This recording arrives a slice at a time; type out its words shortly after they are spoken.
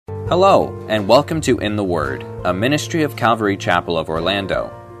Hello, and welcome to In the Word, a ministry of Calvary Chapel of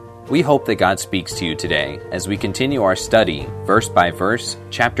Orlando. We hope that God speaks to you today as we continue our study, verse by verse,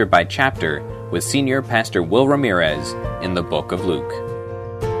 chapter by chapter, with Senior Pastor Will Ramirez in the book of Luke.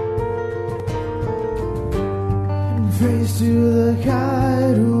 Praise to the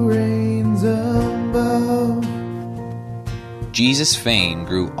God who reigns above. Jesus' fame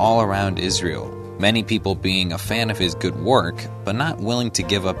grew all around Israel, many people being a fan of his good work, but not willing to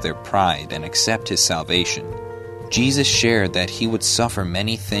give up their pride and accept his salvation. Jesus shared that he would suffer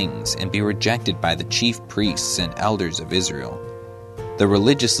many things and be rejected by the chief priests and elders of Israel. The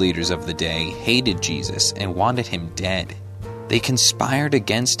religious leaders of the day hated Jesus and wanted him dead. They conspired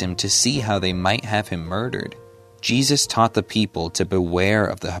against him to see how they might have him murdered. Jesus taught the people to beware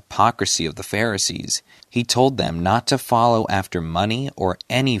of the hypocrisy of the Pharisees. He told them not to follow after money or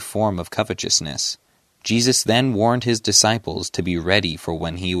any form of covetousness. Jesus then warned his disciples to be ready for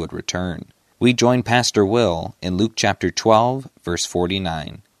when he would return. We join Pastor Will in Luke chapter 12, verse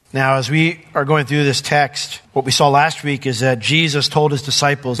 49. Now, as we are going through this text, what we saw last week is that Jesus told his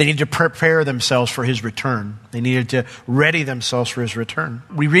disciples they needed to prepare themselves for his return. They needed to ready themselves for his return.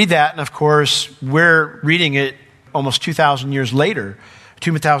 We read that, and of course, we're reading it almost 2,000 years later,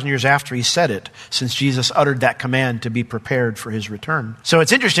 2,000 years after he said it, since Jesus uttered that command to be prepared for his return. So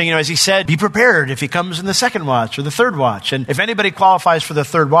it's interesting, as he said, be prepared if he comes in the second watch or the third watch. And if anybody qualifies for the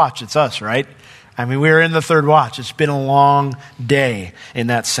third watch, it's us, right? I mean, we're in the third watch. It's been a long day in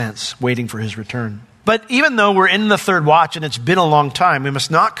that sense, waiting for his return. But even though we're in the third watch and it's been a long time, we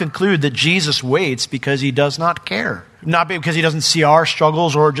must not conclude that Jesus waits because he does not care. Not because he doesn't see our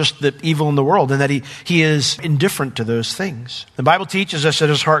struggles or just the evil in the world, and that he is indifferent to those things. The Bible teaches us that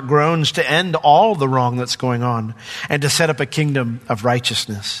his heart groans to end all the wrong that's going on and to set up a kingdom of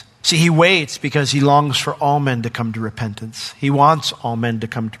righteousness. See, he waits because he longs for all men to come to repentance. He wants all men to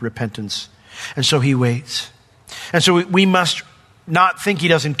come to repentance. And so he waits. And so we must not think he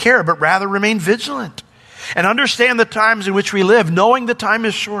doesn't care, but rather remain vigilant and understand the times in which we live, knowing the time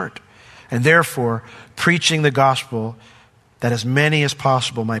is short, and therefore preaching the gospel that as many as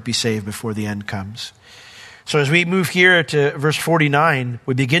possible might be saved before the end comes. So as we move here to verse 49,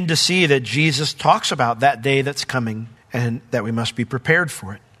 we begin to see that Jesus talks about that day that's coming and that we must be prepared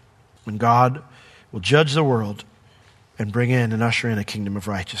for it, when God will judge the world and bring in and usher in a kingdom of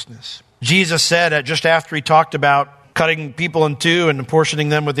righteousness. Jesus said, just after he talked about cutting people in two and apportioning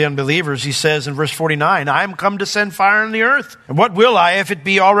them with the unbelievers, he says in verse 49, I am come to send fire on the earth. And what will I if it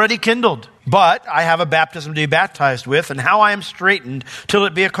be already kindled? But I have a baptism to be baptized with, and how I am straitened till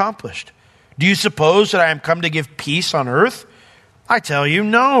it be accomplished. Do you suppose that I am come to give peace on earth? I tell you,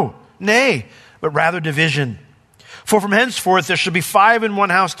 no, nay, but rather division. For from henceforth there shall be 5 in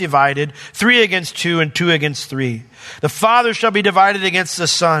one house divided, 3 against 2, and 2 against 3. The father shall be divided against the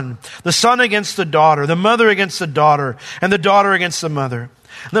son against the mother against the daughter, and the daughter against the mother.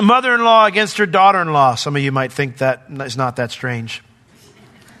 The mother-in-law against her daughter-in-law. Some of you might think that is not that strange.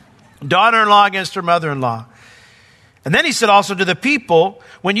 Daughter-in-law against her mother-in-law. And then he said also to the people,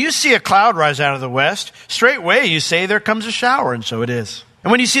 when you see a cloud rise out of the west, straightway you say, there comes a shower, and so it is. And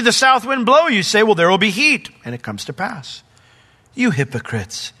when you see the south wind blow, you say, well, there will be heat. And it comes to pass. You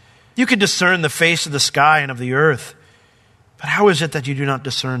hypocrites, you can discern the face of the sky and of the earth. But how is it that you do not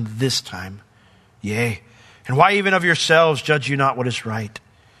discern this time? Yea, and why even of yourselves judge you not what is right?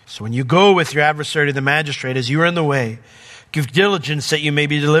 So when you go with your adversary to the magistrate, as you are in the way, give diligence that you may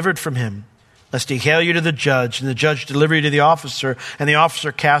be delivered from him, lest he hale you to the judge, and the judge deliver you to the officer, and the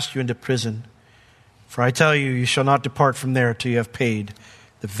officer cast you into prison. For I tell you, you shall not depart from there till you have paid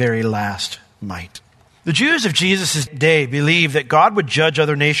the very last mite. The Jews of Jesus' day believed that God would judge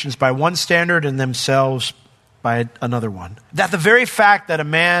other nations by one standard and themselves by another one. That the very fact that a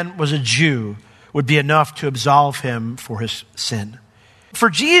man was a Jew would be enough to absolve him for his sin. For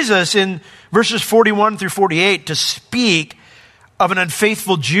Jesus in verses 41 through 48 to speak of an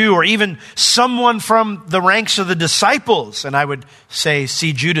unfaithful Jew or even someone from the ranks of the disciples, and I would say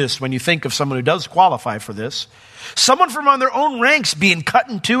see Judas when you think of someone who does qualify for this, someone from on their own ranks being cut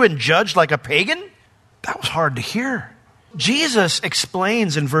in two and judged like a pagan, that was hard to hear. Jesus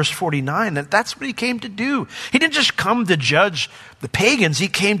explains in verse 49 that that's what he came to do. He didn't just come to judge the pagans, he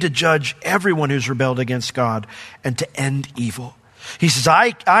came to judge everyone who's rebelled against God and to end evil. He says,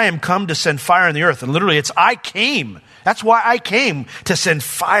 I am come to send fire on the earth. And literally it's I came. That's why I came, to send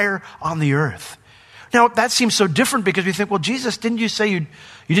fire on the earth. Now that seems so different because we think, well, Jesus, didn't you say you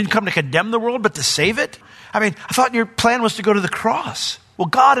didn't come to condemn the world but to save it? I mean, I thought your plan was to go to the cross. Well,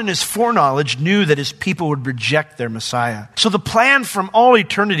 God in his foreknowledge knew that his people would reject their Messiah. So the plan from all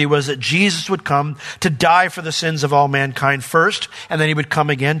eternity was that Jesus would come to die for the sins of all mankind first, and then he would come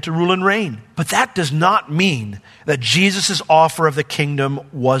again to rule and reign. But that does not mean that Jesus' offer of the kingdom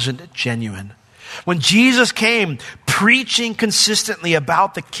wasn't genuine. When Jesus came preaching consistently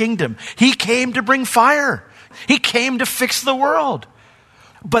about the kingdom, he came to bring fire. He came to fix the world.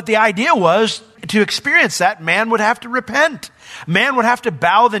 But the idea was, to experience that, man would have to repent. Man would have to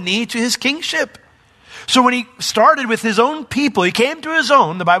bow the knee to his kingship. So when he started with his own people, he came to his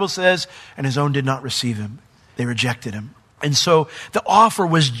own, the Bible says, and his own did not receive him. They rejected him. And so the offer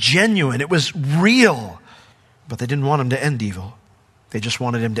was genuine. It was real. But they didn't want him to end evil. They just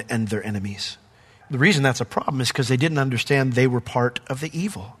wanted him to end their enemies. The reason that's a problem is because they didn't understand they were part of the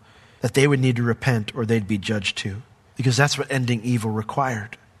evil, that they would need to repent or they'd be judged too, because that's what ending evil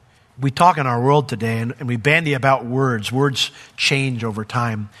required. We talk in our world today and we bandy about words. Words change over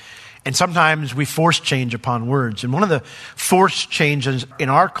time. And sometimes we force change upon words. And one of the forced changes in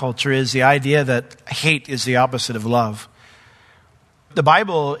our culture is the idea that hate is the opposite of love. The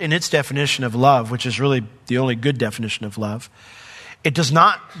Bible, in its definition of love, which is really the only good definition of love, it does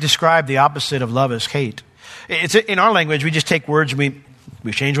not describe the opposite of love as hate. It's in our language, we just take words and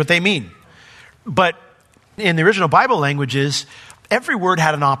we change what they mean. But in the original Bible languages, every word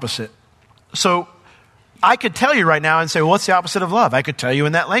had an opposite. So I could tell you right now and say, well, what's the opposite of love? I could tell you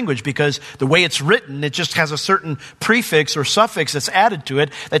in that language because the way it's written, it just has a certain prefix or suffix that's added to it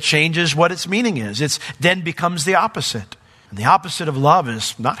that changes what its meaning is. It then becomes the opposite. And the opposite of love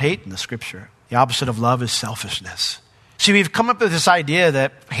is not hate in the scripture. The opposite of love is selfishness. See, we've come up with this idea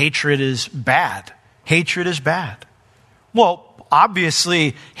that hatred is bad. Hatred is bad. Well,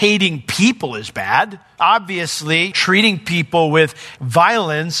 obviously, hating people is bad. Obviously, treating people with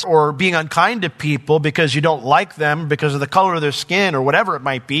violence or being unkind to people because you don't like them because of the color of their skin or whatever it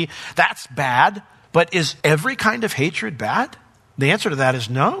might be, that's bad. But is every kind of hatred bad? The answer to that is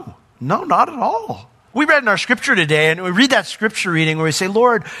no. No, not at all. We read in our scripture today, and we read that scripture reading where we say,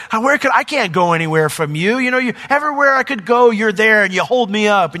 Lord, I can't go anywhere from you. Everywhere I could go, you're there, and you hold me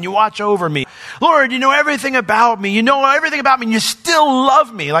up, and you watch over me. Lord, you know everything about me. You know everything about me, and you still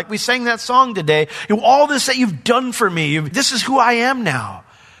love me. Like we sang that song today. All this that you've done for me, this is who I am now.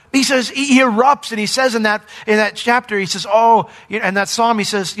 He says, he erupts, and he says in that chapter, he says, in that psalm, he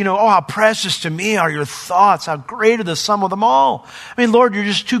says, oh, how precious to me are your thoughts. How great are the sum of them all. I mean, Lord, you're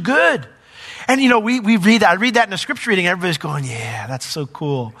just too good. And we read that. I read that in a scripture reading. Everybody's going, yeah, that's so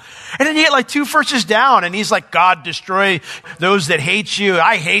cool. And then you get like 2 verses down and he's like, God, destroy those that hate you.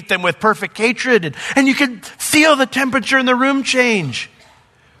 I hate them with perfect hatred. And you can feel the temperature in the room change.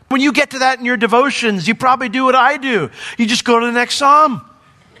 When you get to that in your devotions, you probably do what I do. You just go to the next psalm.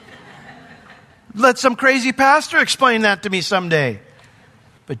 Let some crazy pastor explain that to me someday.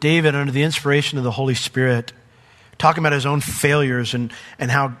 But David, under the inspiration of the Holy Spirit, talking about his own failures and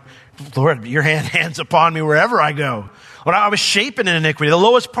how, Lord, your hand's upon me wherever I go. When I was shapen in iniquity, the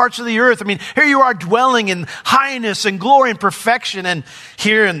lowest parts of the earth. I mean, here you are dwelling in highness and glory and perfection. And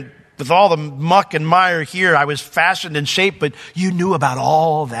here, and with all the muck and mire here, I was fashioned and shaped, but you knew about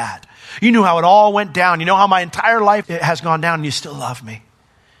all that. You knew how it all went down. You know how my entire life has gone down, and you still love me.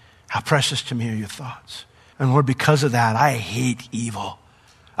 How precious to me are your thoughts. And Lord, because of that, I hate evil.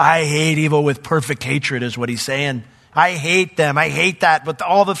 I hate evil with perfect hatred is what he's saying. I hate them. I hate that. But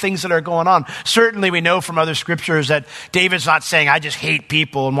all the things that are going on. Certainly we know from other scriptures that David's not saying, I just hate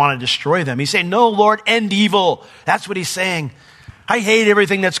people and want to destroy them. He's saying, no, Lord, end evil. That's what he's saying. I hate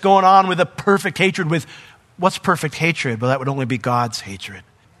everything that's going on with a perfect hatred. With what's perfect hatred? Well, that would only be God's hatred.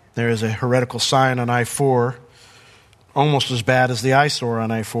 There is a heretical sign on I-4, almost as bad as the eyesore on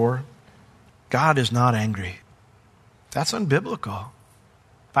I-4. God is not angry. That's unbiblical.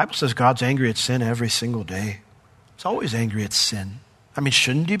 The Bible says God's angry at sin every single day. He's always angry at sin. I mean,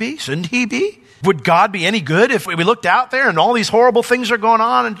 shouldn't he be? Shouldn't he be? Would God be any good if we looked out there and all these horrible things are going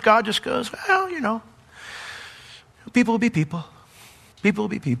on and God just goes, well, people will be people. People will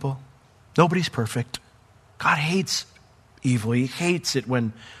be people. Nobody's perfect. God hates evil. He hates it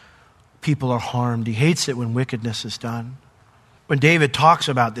when people are harmed. He hates it when wickedness is done. When David talks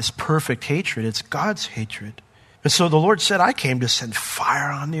about this perfect hatred, it's God's hatred. And so the Lord said, I came to send fire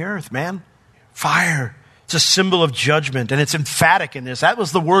on the earth, man. Fire. It's a symbol of judgment, and it's emphatic in this. That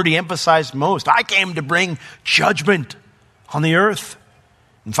was the word he emphasized most. I came to bring judgment on the earth.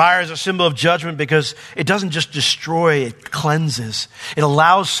 And fire is a symbol of judgment because it doesn't just destroy, it cleanses. It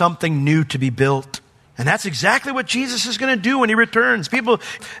allows something new to be built. And that's exactly what Jesus is going to do when he returns. People,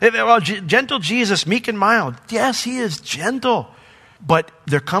 gentle Jesus, meek and mild. Yes, he is gentle. But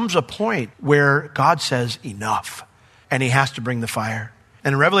there comes a point where God says enough, and he has to bring the fire.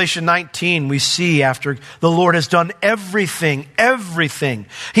 And in Revelation 19, we see after the Lord has done everything,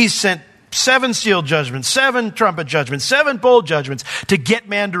 He's sent 7 seal judgments, 7 trumpet judgments, 7 bowl judgments to get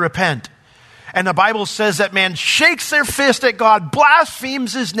man to repent. And the Bible says that man shakes their fist at God,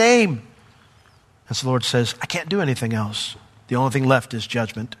 blasphemes His name. And so the Lord says, I can't do anything else. The only thing left is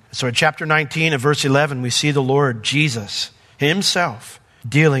judgment. So in chapter 19 of verse 11, we see the Lord Jesus Himself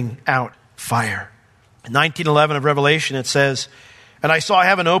dealing out fire. In 19:11 of Revelation, it says, and I saw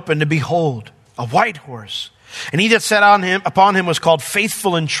heaven open, and behold, a white horse. And he that sat upon him was called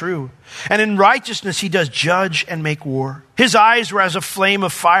Faithful and True. And in righteousness he does judge and make war. His eyes were as a flame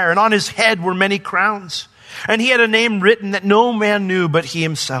of fire, and on his head were many crowns. And he had a name written that no man knew but he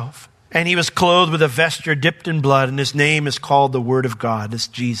himself. And he was clothed with a vesture dipped in blood, and his name is called the Word of God. It's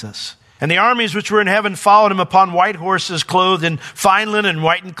Jesus. And the armies which were in heaven followed him upon white horses, clothed in fine linen,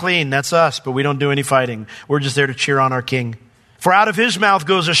 white and clean. That's us, but we don't do any fighting. We're just there to cheer on our King. For out of his mouth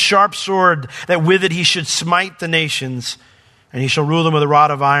goes a sharp sword, that with it he should smite the nations. And he shall rule them with a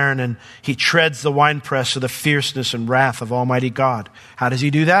rod of iron, and he treads the winepress of the fierceness and wrath of Almighty God. How does he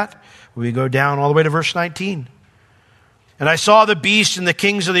do that? We go down all the way to verse 19. And I saw the beast and the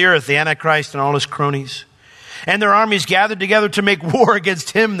kings of the earth, the Antichrist and all his cronies, and their armies gathered together to make war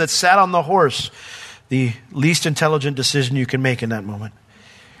against him that sat on the horse. The least intelligent decision you can make in that moment.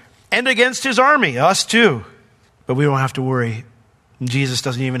 And against his army, us too. But we don't have to worry. Jesus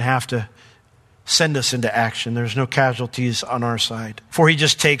doesn't even have to send us into action. There's no casualties on our side. For he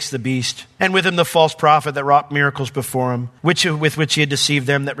just takes the beast, and with him the false prophet that wrought miracles before him, with which he had deceived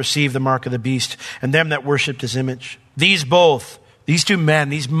them that received the mark of the beast, and them that worshipped his image. These 2 men,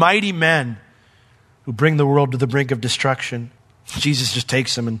 these mighty men who bring the world to the brink of destruction, Jesus just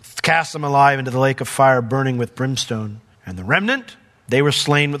takes them and casts them alive into the lake of fire burning with brimstone. And the remnant, they were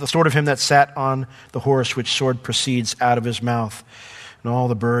slain with the sword of him that sat on the horse, which sword proceeds out of his mouth. And all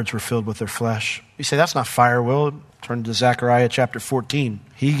the birds were filled with their flesh. You say, that's not fire, Will. Turn to Zechariah chapter 14.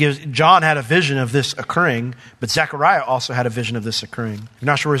 John had a vision of this occurring, but Zechariah also had a vision of this occurring. If you're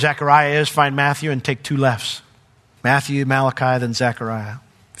not sure where Zechariah is, find Matthew and take 2 lefts. Matthew, Malachi, then Zechariah,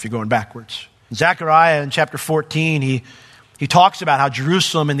 if you're going backwards. Zechariah in chapter 14, he talks about how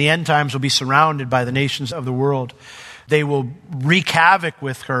Jerusalem in the end times will be surrounded by the nations of the world. They will wreak havoc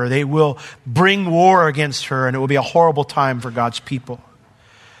with her. They will bring war against her, and it will be a horrible time for God's people.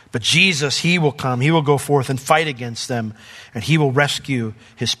 But Jesus, he will come. He will go forth and fight against them, and he will rescue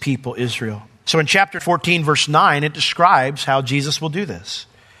his people, Israel. So in chapter 14, verse 9, it describes how Jesus will do this.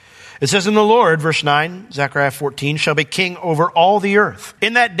 It says, in the Lord, verse 9, Zechariah 14, shall be king over all the earth.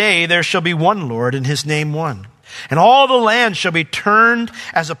 In that day there shall be one Lord, and his name one. And all the land shall be turned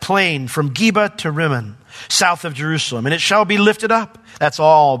as a plain from Geba to Rimmon, south of Jerusalem. And it shall be lifted up. That's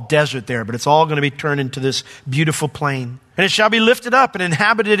all desert there, but it's all going to be turned into this beautiful plain. And it shall be lifted up and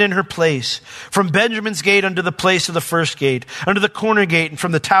inhabited in her place, from Benjamin's gate unto the place of the first gate, unto the corner gate, and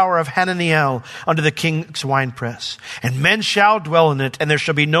from the tower of Hananiel unto the king's winepress. And men shall dwell in it, and there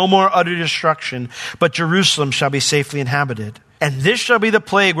shall be no more utter destruction, but Jerusalem shall be safely inhabited. And this shall be the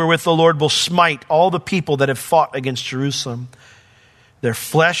plague wherewith the Lord will smite all the people that have fought against Jerusalem. Their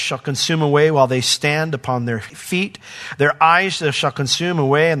flesh shall consume away while they stand upon their feet. Their eyes shall consume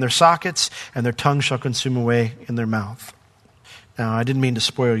away in their sockets, and their tongue shall consume away in their mouth. Now, I didn't mean to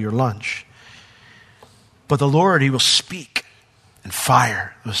spoil your lunch. But the Lord, he will speak, and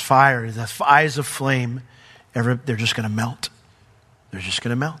fire, the eyes of flame, they're just going to melt. They're just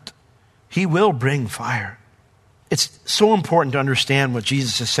going to melt. He will bring fire. It's so important to understand what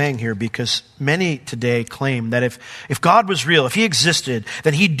Jesus is saying here, because many today claim that if God was real, if he existed,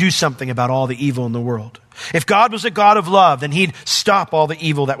 then he'd do something about all the evil in the world. If God was a God of love, then he'd stop all the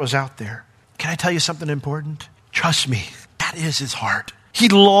evil that was out there. Can I tell you something important? Trust me, that is his heart. He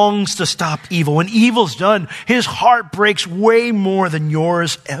longs to stop evil. When evil's done, his heart breaks way more than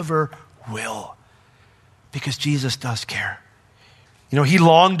yours ever will, because Jesus does care. You know, he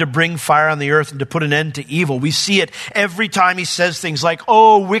longed to bring fire on the earth and to put an end to evil. We see it every time he says things like,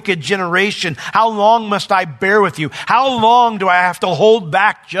 "Oh, wicked generation, how long must I bear with you? How long do I have to hold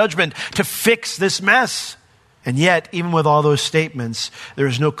back judgment to fix this mess?" And yet, even with all those statements, there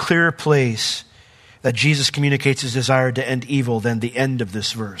is no clearer place that Jesus communicates his desire to end evil than the end of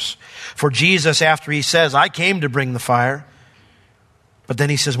this verse. For Jesus, after he says, "I came to bring the fire," but then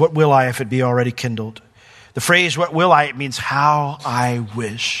he says, "What will I if it be already kindled?" The phrase, "what will I," it means how I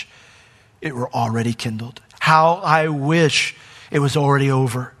wish it were already kindled. How I wish it was already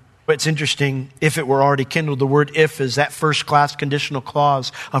over. But it's interesting, if it were already kindled, the word "if" is that first-class conditional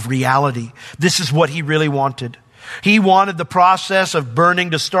clause of reality. This is what he really wanted. He wanted the process of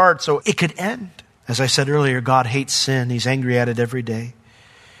burning to start so it could end. As I said earlier, God hates sin. He's angry at it every day.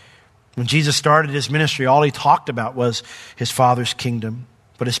 When Jesus started his ministry, all he talked about was his Father's kingdom,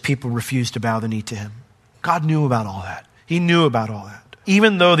 but his people refused to bow the knee to him. God knew about all that. He knew about all that.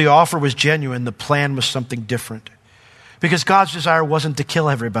 Even though the offer was genuine, the plan was something different. Because God's desire wasn't to kill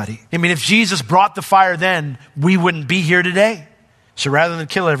everybody. I mean, if Jesus brought the fire then, we wouldn't be here today. So rather than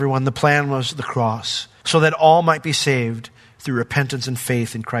kill everyone, the plan was the cross, so that all might be saved through repentance and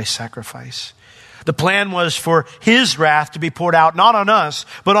faith in Christ's sacrifice. The plan was for his wrath to be poured out, not on us,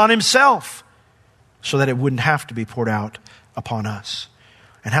 but on himself, so that it wouldn't have to be poured out upon us.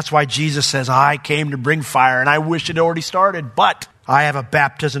 And that's why Jesus says, I came to bring fire, and I wish it had already started, but I have a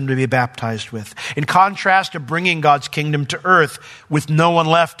baptism to be baptized with. In contrast to bringing God's kingdom to earth with no one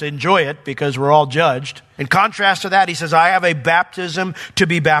left to enjoy it because we're all judged. In contrast to that, he says, I have a baptism to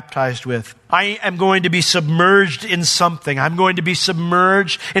be baptized with. I am going to be submerged in something. I'm going to be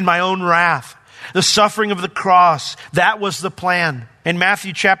submerged in my own wrath. The suffering of the cross, that was the plan. In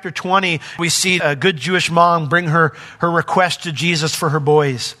Matthew chapter 20, we see a good Jewish mom bring her request to Jesus for her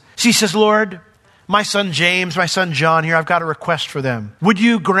boys. She says, Lord, my son James, my son John here, I've got a request for them. Would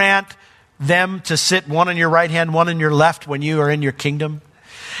you grant them to sit one on your right hand, one on your left when you are in your kingdom?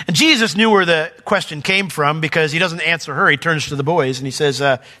 And Jesus knew where the question came from because he doesn't answer her. He turns to the boys and he says,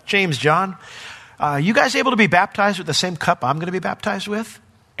 James, John, you guys able to be baptized with the same cup I'm going to be baptized with?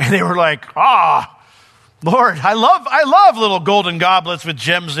 And they were like, Lord, I love little golden goblets with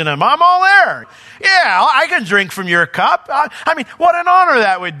gems in them. I'm all there. Yeah, I can drink from your cup. I mean, what an honor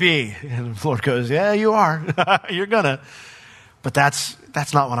that would be. And the Lord goes, yeah, you are. You're gonna. But that's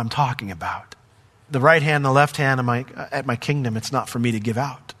not what I'm talking about. The right hand, the left hand at my kingdom, it's not for me to give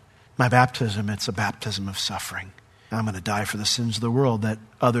out. My baptism, it's a baptism of suffering. I'm going to die for the sins of the world that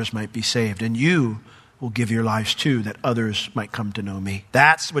others might be saved. And you will give your lives too, that others might come to know me.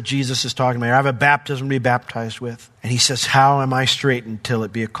 That's what Jesus is talking about. I have a baptism to be baptized with. And he says, how am I straightened till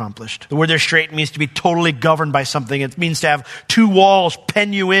it be accomplished? The word there, straightened, means to be totally governed by something. It means to have two walls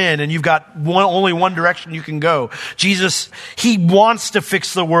pen you in and you've got only one direction you can go. Jesus, he wants to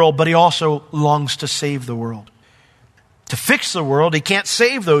fix the world, but he also longs to save the world. To fix the world, he can't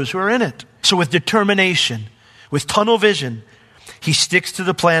save those who are in it. So with determination, with tunnel vision, he sticks to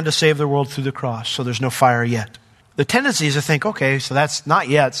the plan to save the world through the cross, so there's no fire yet. The tendency is to think, okay, so that's not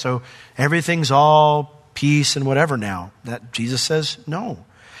yet, so everything's all peace and whatever now. That Jesus says, no.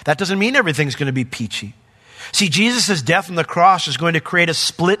 That doesn't mean everything's going to be peachy. See, Jesus' death on the cross is going to create a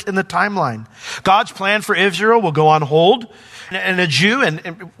split in the timeline. God's plan for Israel will go on hold, and a Jew,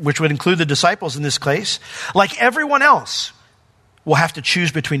 which would include the disciples in this case, like everyone else, will have to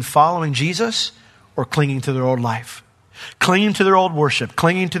choose between following Jesus or clinging to their old life. Clinging to their old worship,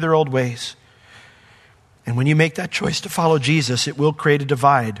 clinging to their old ways. And when you make that choice to follow Jesus, it will create a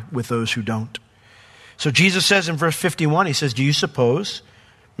divide with those who don't. So Jesus says in verse 51, he says, do you suppose,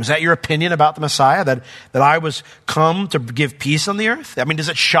 is that your opinion about the Messiah, that I was come to give peace on the earth? I mean, does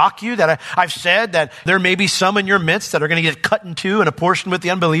it shock you that I've said that there may be some in your midst that are going to get cut in two and apportioned with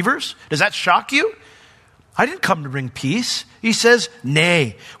the unbelievers? Does that shock you? I didn't come to bring peace. He says,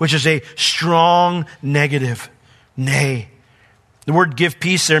 nay, which is a strong negative. Nay. The word give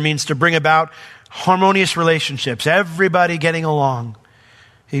peace there means to bring about harmonious relationships, everybody getting along.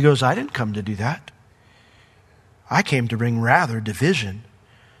 He goes, I didn't come to do that. I came to bring rather division,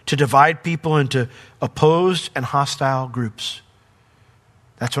 to divide people into opposed and hostile groups.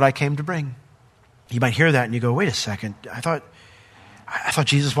 That's what I came to bring. You might hear that and you go, wait a second, I thought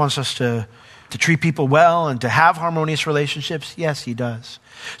Jesus wants us to treat people well and to have harmonious relationships. Yes, he does.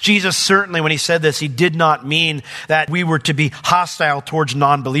 Jesus certainly, when he said this, he did not mean that we were to be hostile towards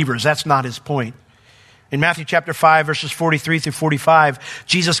non-believers. That's not his point. In Matthew chapter 5, verses 43 through 45,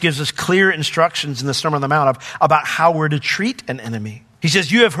 Jesus gives us clear instructions in the Sermon on the Mount about how we're to treat an enemy. He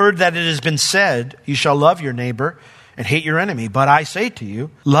says, you have heard that it has been said, you shall love your neighbor and hate your enemy. But I say to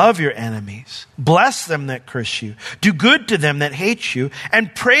you, love your enemies. Bless them that curse you. Do good to them that hate you.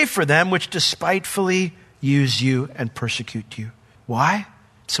 And pray for them which despitefully use you and persecute you. Why?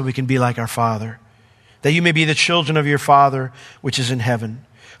 So we can be like our Father. That you may be the children of your Father which is in heaven.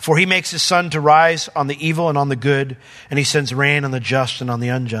 For he makes his sun to rise on the evil and on the good, and he sends rain on the just and on the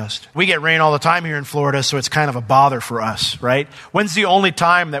unjust. We get rain all the time here in Florida, so it's kind of a bother for us, right? When's the only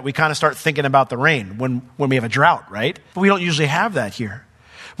time that we kind of start thinking about the rain? When we have a drought, right? But we don't usually have that here.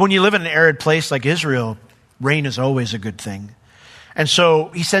 When you live in an arid place like Israel, rain is always a good thing. And so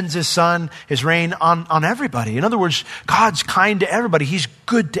he sends his sun, his rain on everybody. In other words, God's kind to everybody. He's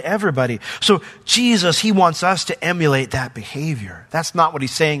good to everybody. So Jesus, he wants us to emulate that behavior. That's not what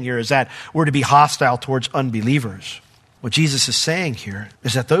he's saying here, is that we're to be hostile towards unbelievers. What Jesus is saying here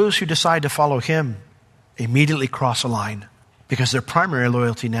is that those who decide to follow him immediately cross a line because their primary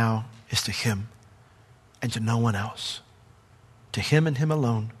loyalty now is to him and to no one else. To him and him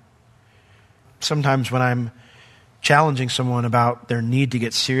alone. Sometimes when I'm challenging someone about their need to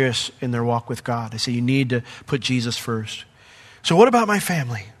get serious in their walk with God, I say, you need to put Jesus first. So what about my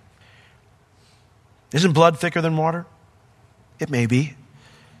family? Isn't blood thicker than water? It may be,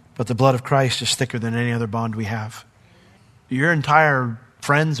 but the blood of Christ is thicker than any other bond we have. Your entire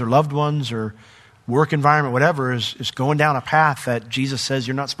friends or loved ones or work environment, whatever, is going down a path that Jesus says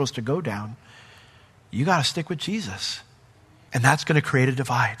you're not supposed to go down. You got to stick with Jesus. And that's going to create a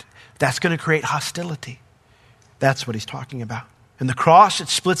divide. That's going to create hostility. That's what he's talking about. And the cross, it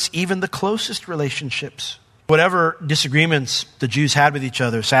splits even the closest relationships. Whatever disagreements the Jews had with each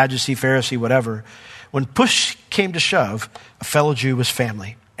other, Sadducee, Pharisee, whatever, when push came to shove, a fellow Jew was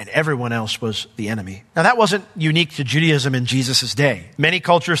family, and everyone else was the enemy. Now that wasn't unique to Judaism in Jesus' day. Many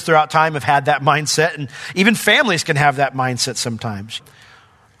cultures throughout time have had that mindset, and even families can have that mindset sometimes.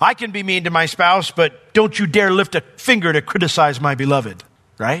 I can be mean to my spouse, but don't you dare lift a finger to criticize my beloved,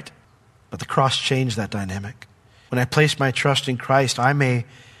 right? But the cross changed that dynamic. When I place my trust in Christ, I may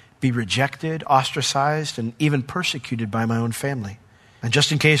be rejected, ostracized, and even persecuted by my own family. And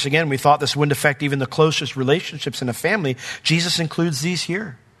just in case, again, we thought this wouldn't affect even the closest relationships in a family, Jesus includes these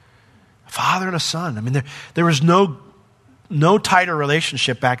here. A father and a son. I mean, there was no tighter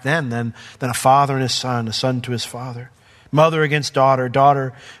relationship back then than a father and his son, a son to his father. Mother against daughter,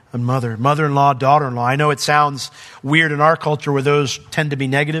 daughter and mother, mother-in-law, daughter-in-law. I know it sounds weird in our culture where those tend to be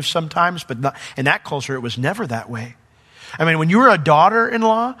negative sometimes, but in that culture, it was never that way. I mean, when you were a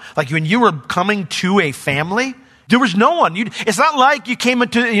daughter-in-law, like when you were coming to a family, there was no one. It's not like you came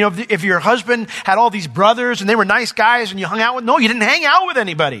into, if your husband had all these brothers and they were nice guys and you hung out with, no, you didn't hang out with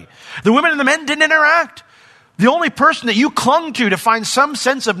anybody. The women and the men didn't interact. The only person that you clung to find some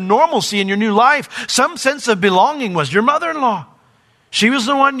sense of normalcy in your new life, some sense of belonging was your mother-in-law. She was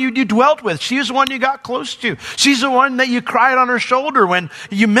the one you dwelt with. She was the one you got close to. She's the one that you cried on her shoulder when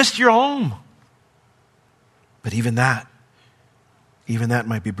you missed your home. But even that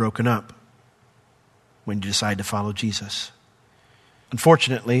might be broken up when you decide to follow Jesus.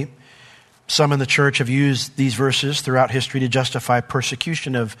 Unfortunately, some in the church have used these verses throughout history to justify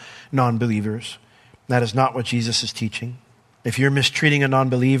persecution of non-believers. That is not what Jesus is teaching. If you're mistreating a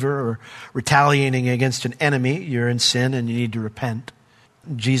non-believer or retaliating against an enemy, you're in sin and you need to repent.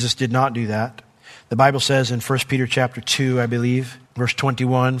 Jesus did not do that. The Bible says in 1 Peter chapter 2, I believe, verse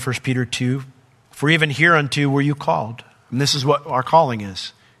 21, 1 Peter 2, "For even hereunto were you called." And this is what our calling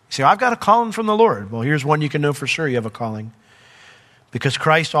is. You say, I've got a calling from the Lord. Well, here's one you can know for sure you have a calling. Because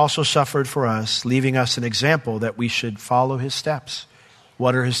Christ also suffered for us, leaving us an example that we should follow his steps.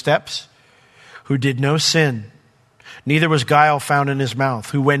 What are his steps? Who did no sin, neither was guile found in his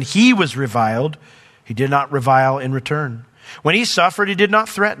mouth. Who when he was reviled, he did not revile in return. When he suffered, he did not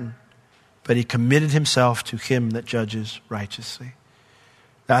threaten, but he committed himself to him that judges righteously.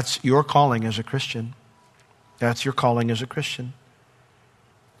 That's your calling as a Christian. That's your calling as a Christian.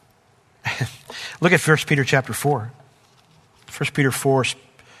 Look at 1 Peter chapter 4. 1 Peter 4,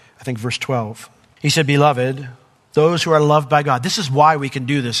 I think verse 12. He said, "Beloved, those who are loved by God." This is why we can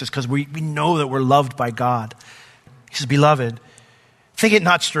do this, is because we know that we're loved by God. He says, "Beloved, think it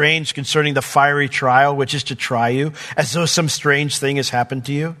not strange concerning the fiery trial which is to try you, as though some strange thing has happened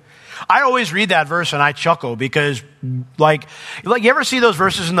to you." I always read that verse and I chuckle because like you ever see those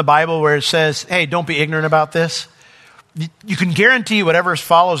verses in the Bible where it says, hey, don't be ignorant about this? You can guarantee whatever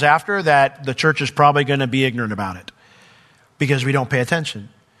follows after that the church is probably going to be ignorant about it because we don't pay attention.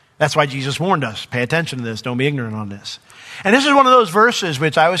 That's why Jesus warned us, pay attention to this, don't be ignorant on this. And this is one of those verses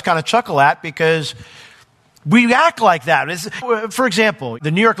which I always kind of chuckle at because we act like that. For example,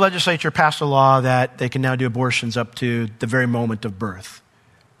 the New York legislature passed a law that they can now do abortions up to the very moment of birth,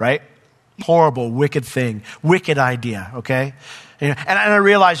 right? Horrible, wicked thing, wicked idea, okay? And I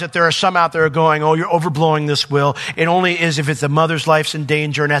realize that there are some out there going, oh, you're overblowing this, Will. It only is if it's the mother's life's in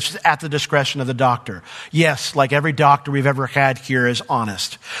danger and that's at the discretion of the doctor. Yes, like every doctor we've ever had here is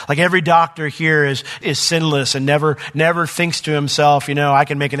honest. Like every doctor here is sinless and never thinks to himself, I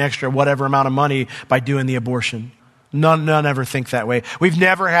can make an extra whatever amount of money by doing the abortion. None ever think that way. We've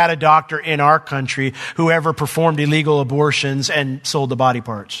never had a doctor in our country who ever performed illegal abortions and sold the body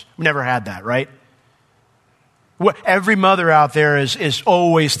parts. We've never had that, right? Every mother out there is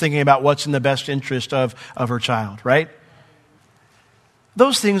always thinking about what's in the best interest of her child, right?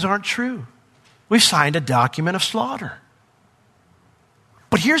 Those things aren't true. We've signed a document of slaughter.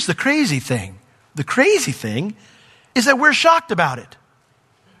 But here's the crazy thing. The crazy thing is that we're shocked about it.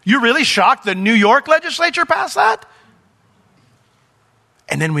 You're really shocked the New York legislature passed that?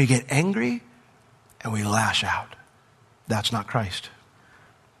 And then we get angry and we lash out. That's not Christ.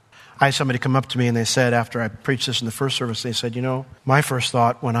 I had somebody come up to me and they said, after I preached this in the first service, they said, my first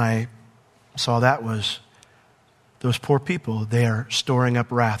thought when I saw that was, those poor people, they are storing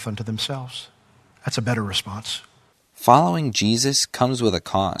up wrath unto themselves. That's a better response. Following Jesus comes with a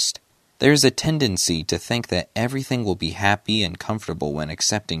cost. There is a tendency to think that everything will be happy and comfortable when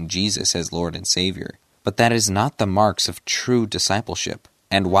accepting Jesus as Lord and Savior. But that is not the marks of true discipleship.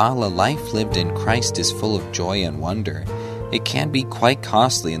 And while a life lived in Christ is full of joy and wonder, it can be quite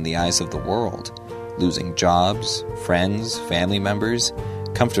costly in the eyes of the world. Losing jobs, friends, family members,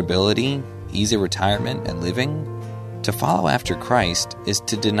 comfortability, easy retirement, and living. To follow after Christ is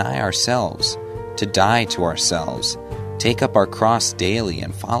to deny ourselves, to die to ourselves, take up our cross daily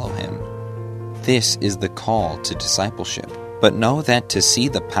and follow Him. This is the call to discipleship. But know that to see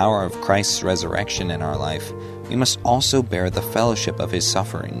the power of Christ's resurrection in our life, we must also bear the fellowship of His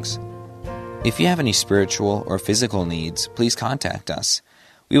sufferings. If you have any spiritual or physical needs, please contact us.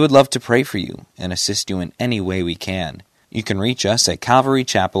 We would love to pray for you and assist you in any way we can. You can reach us at Calvary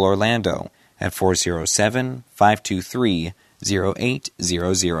Chapel Orlando at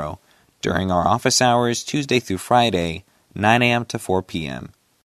 407-523-0800 during our office hours Tuesday through Friday, 9 a.m. to 4 p.m.